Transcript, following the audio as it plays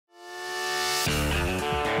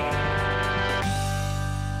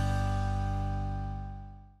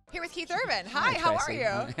with Keith Urban. Hi, how are Tracy.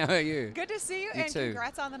 you? How are you? Good to see you, You and too.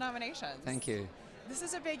 congrats on the nominations. Thank you. This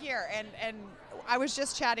is a big year, and I was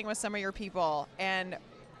just chatting with some of your people, and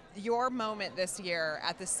your moment this year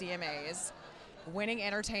at the CMAs, winning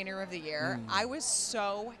Entertainer of the Year, I was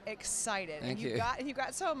so excited. Thank and you. You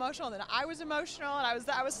got so emotional, and then I was emotional, and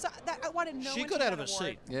I wanted no one She to got get out of an her award.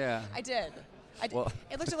 seat. Yeah. I did. Well-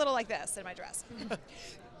 It looked a little like this in my dress.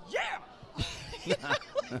 Yeah. You know,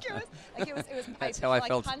 it was. That's how I like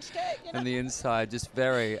felt punched it, you know? on the inside. Just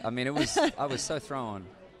very. I mean, it was. I was so thrown.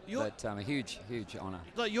 You're- But a huge honor.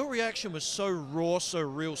 Like, your reaction was so raw, so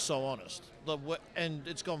real, so honest. Like, and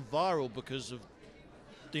it's gone viral because of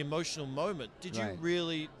the emotional moment. Did you Right.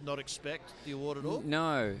 really not expect the award at all?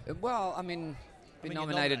 No. Well, I mean, been you're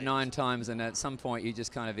nominated nominated. 9 times, and at some point you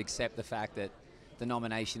just kind of accept the fact that the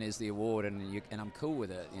nomination is the award, and I'm cool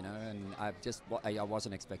with it, you know. And I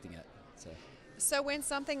wasn't expecting it. So when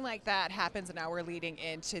something like that happens, and now we're leading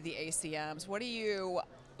into the ACMs, what do you,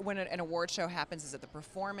 when an award show happens, is it the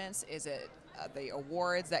performance? Is it the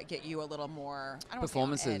awards that get you a little more, I don't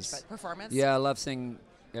want to say on edge, Performances. but performance? Yeah, I love seeing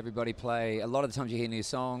everybody play. A lot of the times you hear new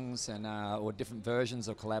songs and or different versions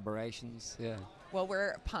or collaborations. Yeah. Well,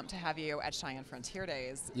 we're pumped to have you at Cheyenne Frontier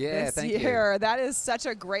Days Yeah, this thank you. year. That is such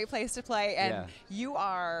a great place to play, and Yeah. you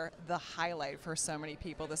are the highlight for so many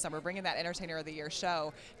people this summer. Bringing that Entertainer of the Year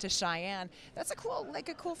show to Cheyenne, that's a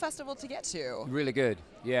cool festival to get to. Really good.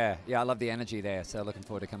 Yeah, I love the energy there. So looking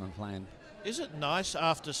forward to coming and playing. Is it nice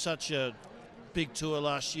after such a big tour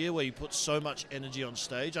last year where you put so much energy on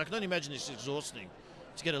stage? I can only imagine it's exhausting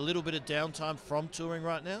to get a little bit of downtime from touring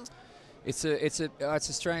right now. It's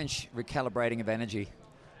a strange recalibrating of energy.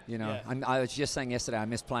 You know, Yeah. I was just saying yesterday I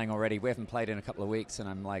miss playing already. We haven't played in a couple of weeks, and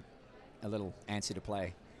I'm like a little antsy to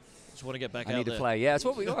play. Just want to get back I out need there. to play. Yeah, it's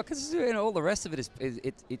what we got because all the rest of it is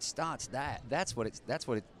it starts that. That's what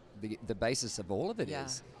the basis of all of it Yeah.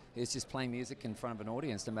 is. It's just playing music in front of an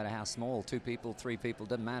audience, no matter how small, 2 people, 3 people,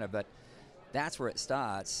 doesn't matter. But that's where it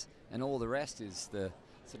starts, and all the rest is the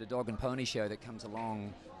sort of dog and pony show that comes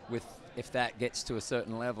along with if that gets to a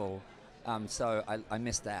certain level. So I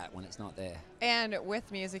miss that when it's not there. And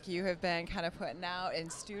with music, you have been kind of putting out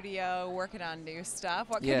in studio, working on new stuff.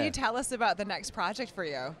 What can Yeah. you tell us about the next project for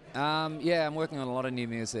you? Yeah, I'm working on a lot of new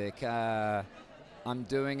music. I'm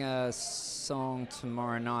doing a song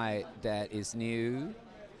tomorrow night that is new.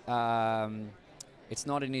 It's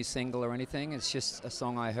not a new single or anything. It's just a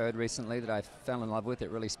song I heard recently that I fell in love with.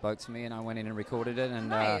 It really spoke to me, and I went in and recorded it. And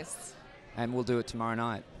Nice. And we'll do it tomorrow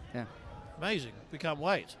night. Yeah. Amazing. We can't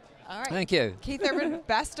wait. All right. Thank you. Keith Urban,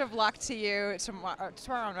 best of luck to you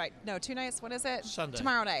tomorrow night. No, 2 nights. What is it? Sunday.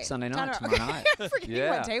 Tomorrow night. Sunday night, tomorrow night. I'm forgetting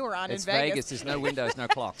what day we're on It's in Vegas. There's no windows, no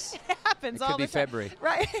clocks. It happens It all could be the time. February.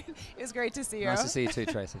 Right. It was great to see you. Nice to see you too,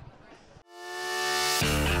 Tracy.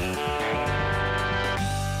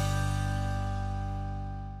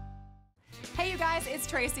 Hey you guys, it's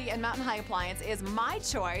Tracy, and Mountain High Appliance is my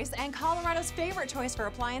choice and Colorado's favorite choice for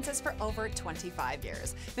appliances for over 25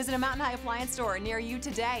 years. Visit a Mountain High Appliance store near you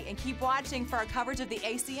today and keep watching for our coverage of the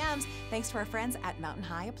ACMs thanks to our friends at Mountain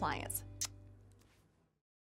High Appliance.